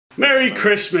Merry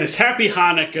Christmas, Happy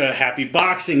Hanukkah, Happy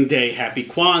Boxing Day, Happy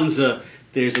Kwanzaa.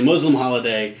 There's a Muslim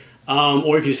holiday.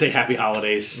 Or you can just say Happy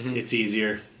Holidays. Mm-hmm. It's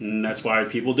easier. And that's why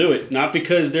people do it. Not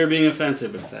because they're being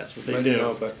offensive, but that's what they do.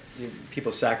 No, but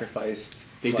people sacrificed.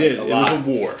 They did. It was a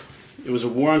war. It was a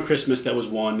war on Christmas that was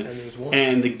won.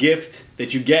 And the gift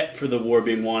that you get for the war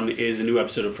being won is a new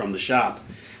episode of From the Shop.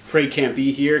 Fred can't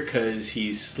be here because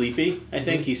he's sleepy, I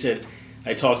think. Mm-hmm. He said,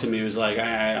 I talked to him, he was like,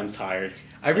 I'm tired. So.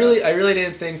 I really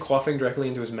didn't think coughing directly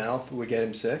into his mouth would get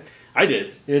him sick. I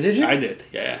did. Yeah, did you? I did,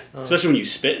 yeah. Oh. Especially when you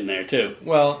spit in there, too.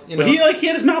 Well, you know. But he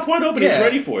had his mouth wide open. Yeah. He was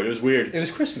ready for it. It was weird. It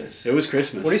was Christmas. It was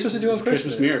Christmas. What are you supposed to do on Christmas?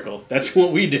 Christmas miracle. That's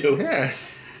what we do. Yeah.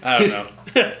 I don't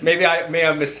know. Maybe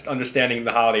I'm misunderstanding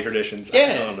the holiday traditions.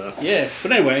 Yeah. I don't know. Yeah.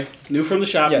 But anyway, new from the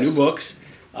shop, yes. New books.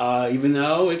 Even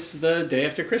though it's the day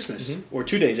after Christmas. Mm-hmm. Or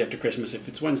 2 days after Christmas if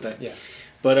it's Wednesday. Yes.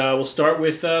 But we'll start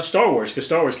with Star Wars, because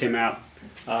Star Wars came out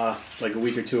like a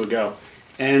week or two ago.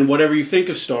 And whatever you think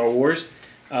of Star Wars,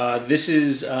 this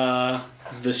is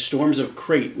the Storms of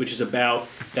Crate, which is about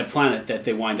that planet that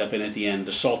they wind up in at the end,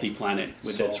 the salty planet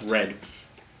that's red.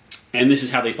 And this is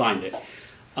how they find it.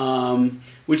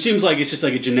 Which seems like it's just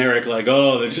like a generic, like,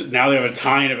 oh, now they have a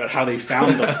tie-in about how they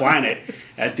found the planet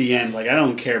at the end. Like, I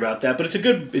don't care about that, but it's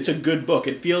a good book.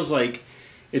 It feels like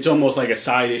it's almost like a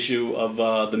side issue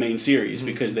of the main series, mm-hmm.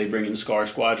 because they bring in Scar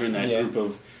Squadron, that group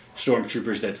of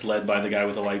stormtroopers that's led by the guy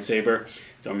with the lightsaber.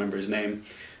 Don't remember his name,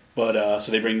 but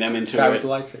so they bring them into guy with the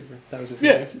lightsaber. That was his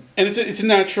name. Yeah, and it's a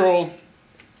natural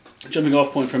jumping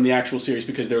off point from the actual series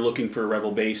because they're looking for a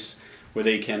rebel base where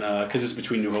they can because it's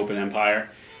between New Hope and Empire,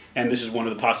 and this is one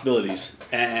of the possibilities.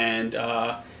 And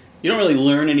you don't really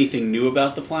learn anything new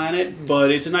about the planet,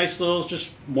 but it's a nice little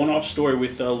just one-off story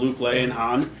with Luke, Leia, and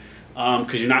Han,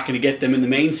 because you're not going to get them in the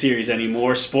main series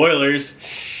anymore. Spoilers.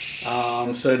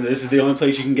 So this is the only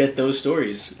place you can get those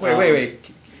stories.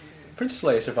 Wait. Princess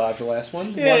Leia survived the last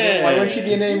one. Yeah. Why wouldn't she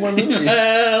be in any more movies?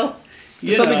 Well,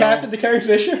 did something happen to Carrie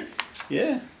Fisher?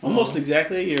 Yeah, almost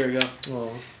exactly a year ago.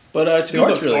 Oh. But it's a good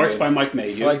book. Really art's by Mike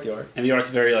Mayhew. I like the art. And the art's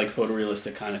very like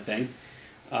photorealistic kind of thing.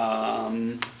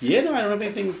 Yeah, no, I don't have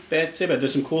anything bad to say about it.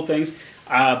 There's some cool things.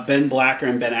 Ben Blacker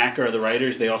and Ben Acker are the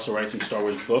writers. They also write some Star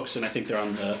Wars books, and I think they're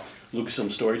on the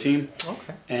Lucasfilm story team.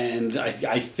 Okay. And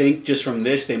I think just from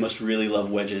this, they must really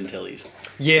love Wedge and Antilles.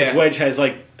 Yeah. Because Wedge has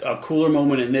like a cooler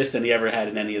moment in this than he ever had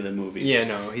in any of the movies. Yeah,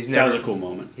 no, he's never. That was a cool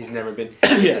moment. He's never been.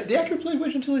 Yeah. The actor who played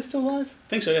Wedge Antilles still alive? I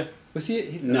think so, yeah. Was he?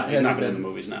 He's not been in the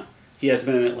movies now. He has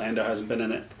been in it. Lando hasn't been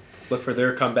in it. Look for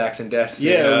their comebacks and deaths.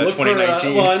 Yeah, in, look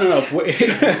 2019. Well, I don't know if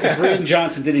Rian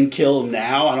Johnson didn't kill him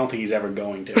now. I don't think he's ever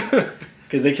going to,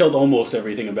 because they killed almost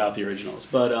everything about the originals.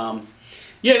 But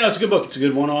yeah, no, it's a good book. It's a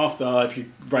good one-off. If you're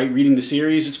reading the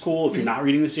series, it's cool. If you're not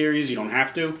reading the series, you don't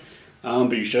have to,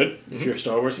 but you should if you're a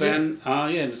Star Wars fan. Yeah,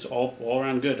 it's all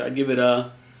around good. I'd give it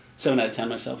a 7 out of 10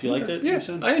 myself. You liked it? Yeah,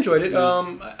 I enjoyed it.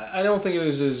 I don't think it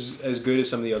was as good as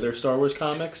some of the other Star Wars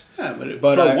comics. Yeah, but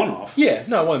for a one-off. Yeah,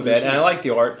 no, it wasn't bad. And I like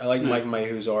the art. I like Mike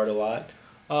Mayhew's art a lot.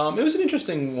 It was an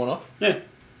interesting one-off. Yeah,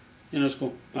 it was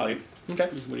cool. I like it. Okay.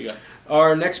 What do you got?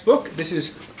 Our next book, this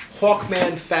is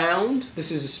Hawkman Found.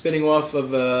 This is a spinning off of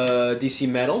DC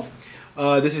Metal.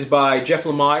 This is by Jeff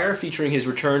Lemire, featuring his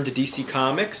return to DC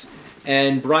Comics,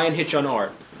 and Brian Hitch on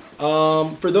art.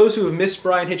 For those who have missed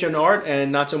Brian Hitch on art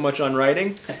and not so much on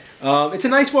writing, it's a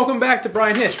nice welcome back to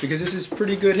Brian Hitch, because this is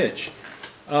pretty good Hitch.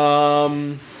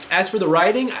 As for the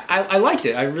writing, I liked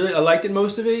it. I liked it,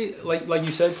 most of it. Like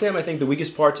you said, Sam, I think the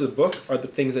weakest parts of the book are the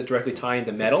things that directly tie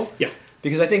into Metal. Yeah.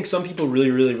 Because I think some people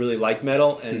really like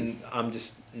Metal, and I'm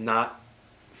just not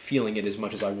feeling it as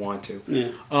much as I want to.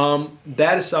 Yeah.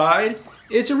 That aside,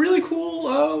 it's a really cool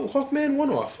Hawkman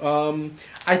one-off.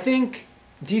 I think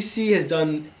DC has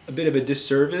done a bit of a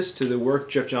disservice to the work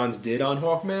Jeff Johns did on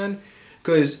Hawkman,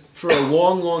 because for a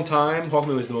long time,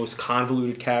 Hawkman was the most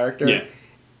convoluted character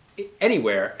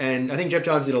anywhere, and I think Jeff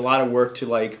Johns did a lot of work to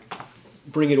like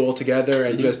bring it all together,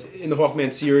 and just in the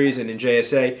Hawkman series and in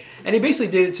JSA, and he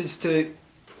basically did it just to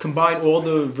combine all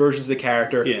the versions of the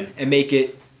character and make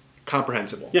it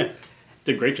comprehensible. Yeah,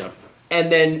 did a great job.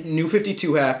 And then New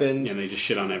 52 happened. Yeah, they just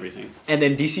shit on everything. And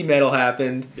then DC Metal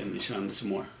happened. Then they shit on some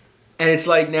more. And it's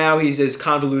like now he's as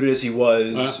convoluted as he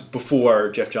was before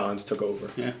Jeff Johns took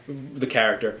over the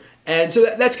character. And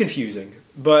so that's confusing.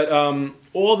 But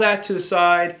all that to the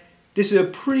side, this is a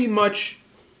pretty much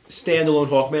standalone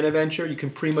Hawkman adventure. You can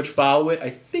pretty much follow it, I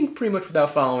think, pretty much without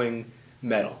following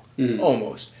Metal.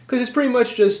 Almost. Because it's pretty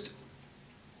much just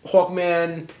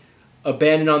Hawkman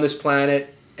abandoned on this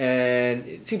planet, and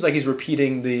it seems like he's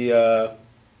repeating the...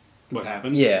 what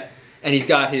happened? Yeah. And he's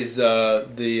got his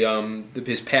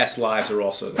his past lives are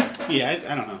also there. Yeah,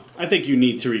 I don't know. I think you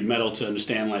need to read Metal to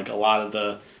understand like a lot of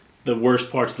the the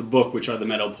worst parts of the book, which are the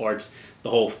metal parts, the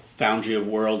whole Foundry of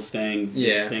Worlds thing,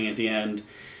 this thing at the end.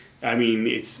 I mean,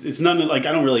 it's none of, like,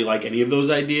 I don't really like any of those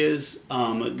ideas.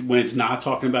 When it's not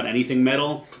talking about anything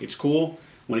metal, it's cool.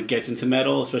 When it gets into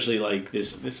metal, especially like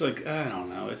this like, I don't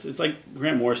know. It's like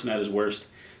Grant Morrison at his worst,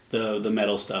 the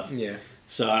metal stuff. Yeah.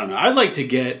 So I don't know. I'd like to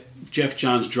get Jeff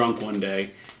Johns drunk one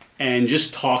day and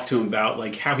just talk to him about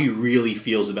like how he really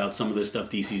feels about some of the stuff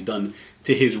DC's done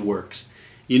to his works.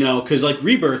 You know, because like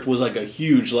Rebirth was like a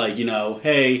huge like, you know,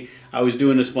 hey, I was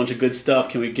doing this bunch of good stuff.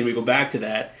 Can we go back to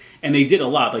that? And they did a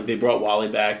lot. Like, they brought Wally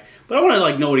back. But I want to,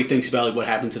 like, know what he thinks about, like, what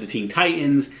happened to the Teen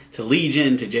Titans, to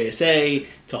Legion, to JSA,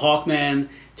 to Hawkman,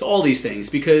 to all these things.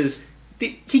 Because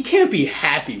he can't be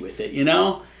happy with it, you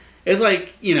know? It's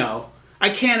like, you know,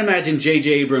 I can't imagine J.J.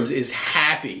 Abrams is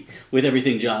happy with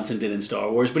everything Johnson did in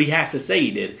Star Wars, but he has to say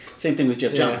he did. Same thing with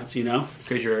Jeff Johns, you know?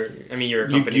 Because you're a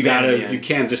company you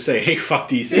can't just say, hey, fuck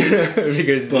DC.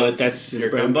 Because but that's his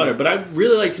bread and butter. But I'd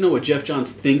really like to know what Jeff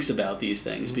Johns thinks about these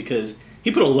things, because he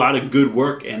put a lot of good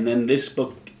work, and then this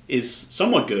book is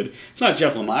somewhat good. It's not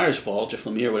Jeff Lemire's fault, Jeff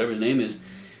Lemire, whatever his name is.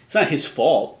 It's not his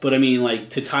fault, but I mean, like,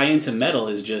 to tie into metal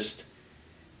is just,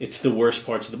 it's the worst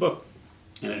parts of the book.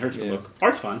 And it hurts the book.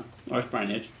 Art's fine. Art's Brian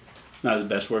Hitch. It's not his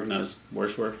best work, not his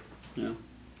worst work. You know.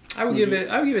 I would give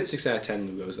it 6 out of 10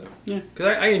 Lugos though. Yeah.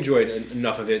 Because I enjoyed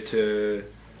enough of it to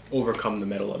overcome the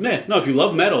metal of it. Yeah. No, if you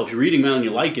love metal, if you're reading metal and you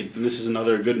like it, then this is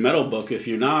another good metal book. If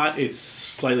you're not, it's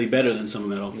slightly better than some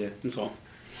metal. Yeah. That's all. All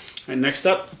right, next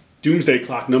up, Doomsday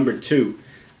Clock number 2.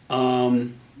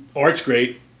 Art's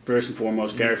great, first and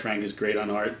foremost. Gary Frank is great on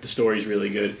art. The story's really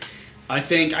good. I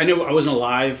know I wasn't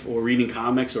alive or reading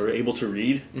comics or able to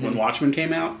read when Watchmen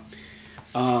came out,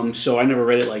 so I never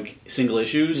read it like single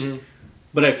issues.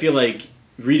 But I feel like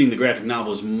reading the graphic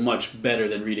novel is much better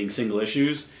than reading single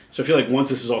issues. So I feel like once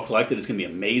this is all collected, it's going to be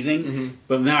amazing.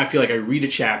 But now I feel like I read a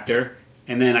chapter,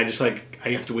 and then I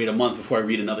have to wait a month before I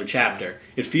read another chapter.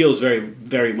 It feels very,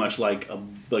 very much like a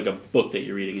book that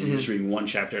you're reading, and you're just reading one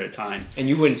chapter at a time. And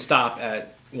you wouldn't stop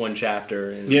at one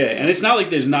chapter. And it's not like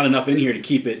there's not enough in here to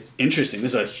keep it interesting.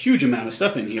 There's a huge amount of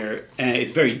stuff in here, and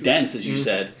it's very dense, as you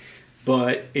said.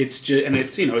 But it's just, and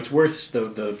it's, you know, it's worth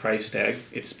the price tag.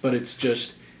 But it's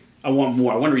just, I want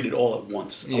more. I want to read it all at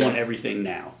once. I want everything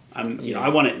now. I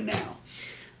want it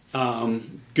now.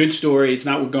 Good story. It's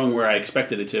not going where I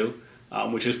expected it to,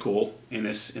 which is cool in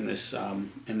this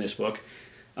book.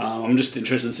 I'm just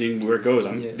interested in seeing where it goes.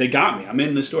 They got me. I'm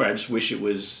in the story. I just wish it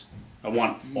was. I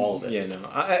want all of it. Yeah,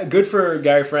 no. Good for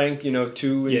Gary Frank.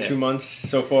 2 months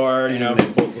so far. And they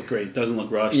both look great. It doesn't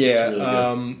look rushed. Yeah. It's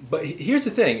really good. But here's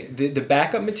the thing: the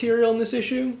backup material in this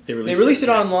issue, they released it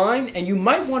online, and you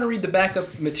might want to read the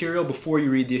backup material before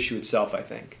you read the issue itself. I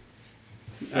think.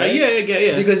 Right?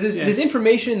 Yeah. Because there's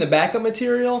information in the backup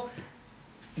material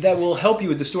that will help you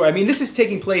with the story. I mean, this is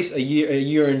taking place a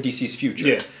year in DC's future.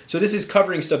 Yeah. So this is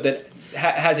covering stuff that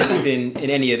hasn't been in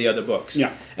any of the other books.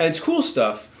 Yeah. And it's cool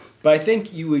stuff. But I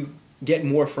think you would get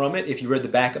more from it if you read the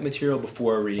backup material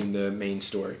before reading the main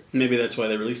story. Maybe that's why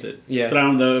they released it. Yeah. But I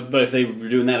don't know. But if they were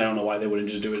doing that, I don't know why they wouldn't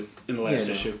just do it in the last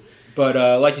issue.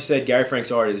 But like you said, Gary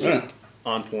Frank's art is just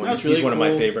on point. That's really He's one of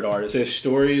my favorite artists. The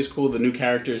story is cool. The new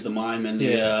characters, the mime, and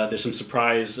there's some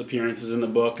surprise appearances in the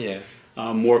book. Yeah.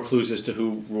 More clues as to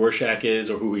who Rorschach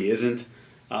is or who he isn't.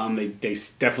 They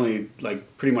definitely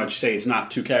pretty much say it's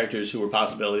not two characters who are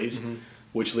possibilities.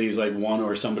 Which leaves one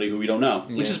or somebody who we don't know,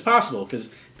 which is possible because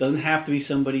it doesn't have to be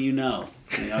somebody you know.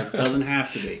 It doesn't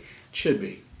have to be. It should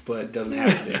be, but it doesn't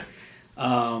have to be.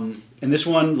 And this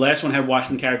last one had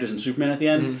Watchmen characters and Superman at the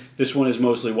end. This one is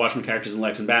mostly Watchmen characters and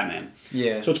Lex and Batman.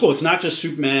 Yeah. So it's cool. It's not just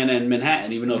Superman and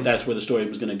Manhattan, even though if that's where the story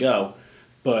was going to go.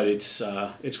 But it's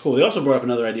cool. They also brought up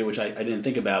another idea which I didn't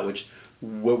think about, which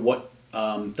what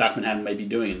Doc Manhattan might be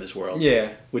doing in this world. Yeah.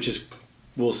 Which is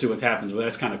we'll see what happens, but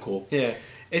that's kind of cool. Yeah.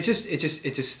 It's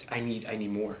just I need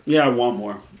more. Yeah, I want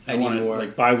more. I want it more.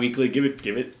 Bi-weekly, give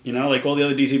it, like all the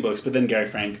other DC books, but then Gary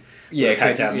Frank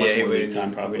had to have much more reading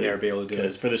time probably. Would never be able to do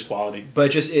it. For this quality.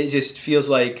 But it just feels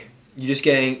like you're just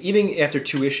getting, even after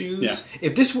 2 issues,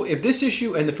 if this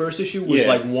issue and the first issue was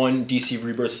one DC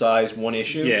Rebirth size, one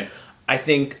issue, I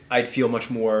think I'd feel much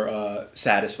more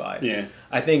satisfied. Yeah.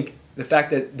 I think the fact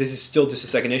that this is still just a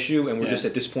second issue and we're just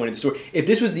at this point in the story. If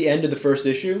this was the end of the first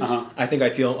issue, I think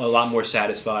I'd feel a lot more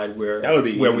satisfied where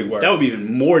we were. That would be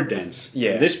even more dense.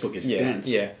 Yeah. This book is dense.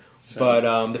 Yeah. So.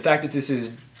 But the fact that this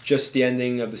is just the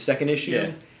ending of the second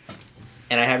issue,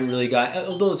 and I haven't really got,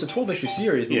 although it's a 12-issue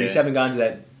series, but we just haven't gotten to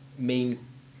that main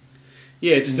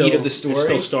meat of the story. It's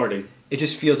still starting. It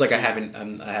just feels like I haven't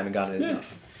gotten it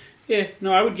enough. Yeah,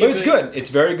 no, I would give it... But it's good. It's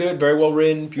very good, very well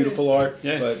written, beautiful art.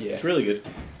 Yeah, it's really good.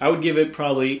 I would give it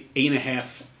probably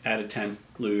 8.5 out of 10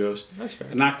 Lugos. That's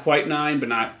fair. Not quite 9, but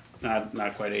not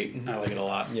quite 8. I like it a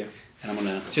lot. Yeah. And I'm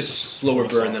gonna. It's just a slower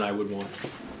burn than I would want.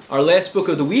 Our last book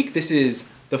of the week. This is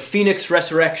The Phoenix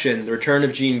Resurrection: The Return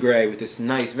of Jean Grey, with this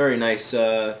nice, very nice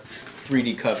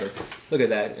 3D cover. Look at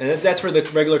that. And that's for the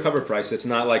regular cover price. It's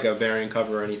not like a variant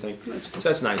cover or anything. That's cool. So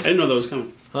that's nice. I didn't know that was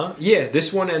coming. Huh? Yeah,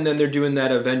 this one, and then they're doing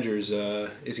that Avengers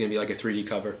is going to be like a 3D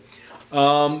cover.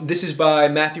 This is by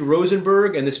Matthew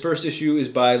Rosenberg, and this first issue is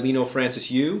by Lino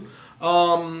Francis Yu.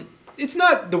 It's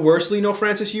not the worst Lino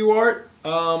Francis Yu art.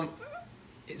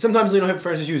 Sometimes Lino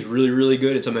Francis Yu is really, really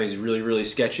good, and sometimes he's really, really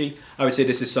sketchy. I would say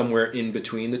this is somewhere in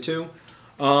between the two.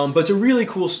 But it's a really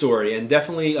cool story, and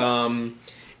definitely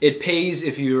it pays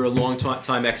if you're a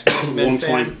long-time X-Men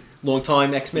fan.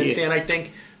 Long-time X-Men fan, I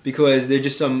think, because they're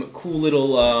just some cool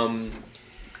little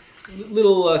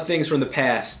things from the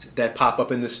past that pop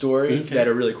up in the story that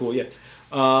are really cool. Yeah,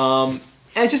 and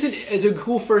it's a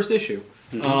cool first issue.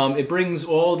 It brings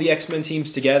all the X-Men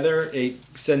teams together. It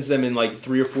sends them in like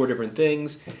 3 or 4 different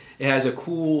things. It has a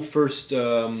cool first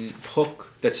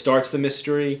hook that starts the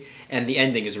mystery, and the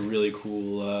ending is a really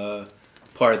cool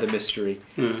part of the mystery.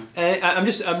 And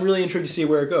I'm really intrigued to see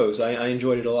where it goes. I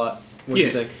enjoyed it a lot. What do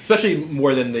you think? Especially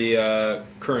more than the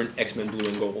current X-Men Blue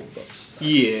and Gold books.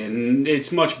 Yeah, and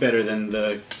it's much better than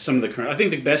some of the current. I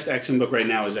think the best X-Men book right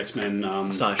now is X-Men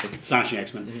Astonishing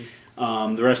X-Men.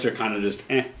 The rest are kind of just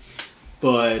eh.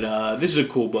 But this is a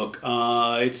cool book.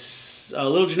 It's a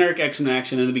little generic X-Men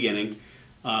action in the beginning.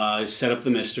 Set up the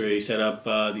mystery, set up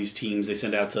these teams they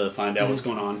send out to find out what's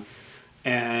going on.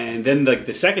 And then like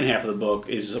the second half of the book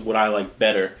is what I like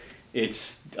better.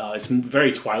 It's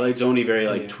very Twilight Zone-y, very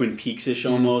like Twin Peaks-ish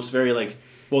almost. Very like...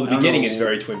 Well, the beginning is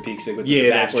very Twin Peaks-y. With the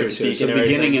that's true. So the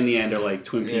beginning and the end are like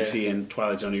Twin Peaks-y and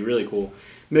Twilight Zone-y. Really cool.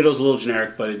 Middle's a little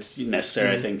generic, but it's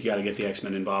necessary. I think you got to get the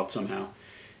X-Men involved somehow.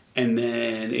 And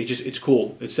then it's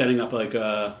cool. It's setting up like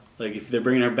if they're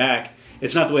bringing her back,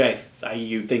 it's not the way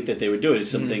you think that they would do it.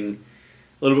 It's something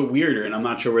a little bit weirder, and I'm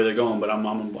not sure where they're going, but I'm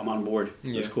on board.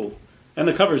 Yeah. It's cool. And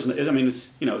the covers, I mean,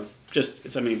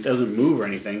 it doesn't move or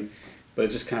anything, but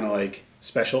it's just kind of like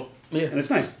special. Yeah, and it's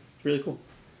nice. It's really cool.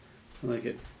 I like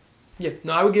it. Yeah,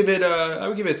 no, I would give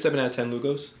it 7 out of 10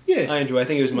 Lugos. Yeah, I enjoy it. I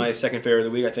think it was my second favorite of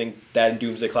the week. I think that and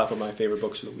Doomsday Clock were my favorite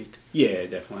books of the week. Yeah,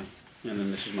 definitely. And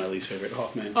then this is my least favorite,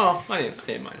 Hawkman. Oh, I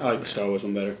didn't mind. I like the Star Wars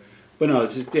one better. But no,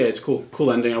 it's cool.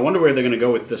 Cool ending. I wonder where they're going to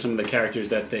go with some of the characters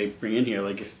that they bring in here.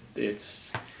 Like, if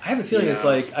it's... I have a feeling it's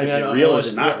like... Is it real or is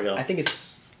it not real? I think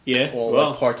it's all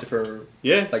like parts of her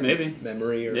like maybe.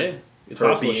 Memory. Or it's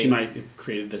possible she might have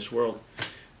created this world.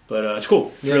 But it's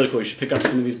cool. It's really cool. You should pick up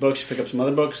some of these books. Pick up some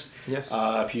other books. Yes.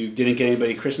 If you didn't get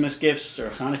anybody Christmas gifts or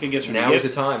Hanukkah gifts, now is the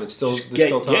time. It's still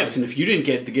time. Gifts. And if you didn't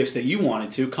get the gifts that you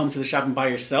wanted to, come to the shop and buy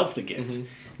yourself the gifts.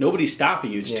 Nobody's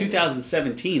stopping you. It's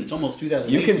 2017. It's almost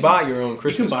 2018. You can buy your own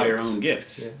Christmas gifts. You can buy your own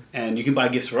gifts. Yeah. And you can buy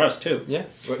gifts for us, too. Yeah,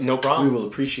 no problem. We will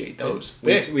appreciate those.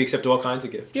 We accept all kinds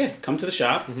of gifts. Yeah, come to the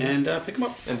shop and pick them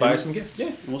up. And buy us some gifts. Yeah,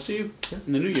 and we'll see you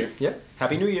in the new year. Yeah,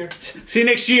 Happy New Year. See you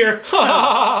next year.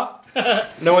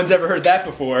 No one's ever heard that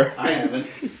before. I haven't.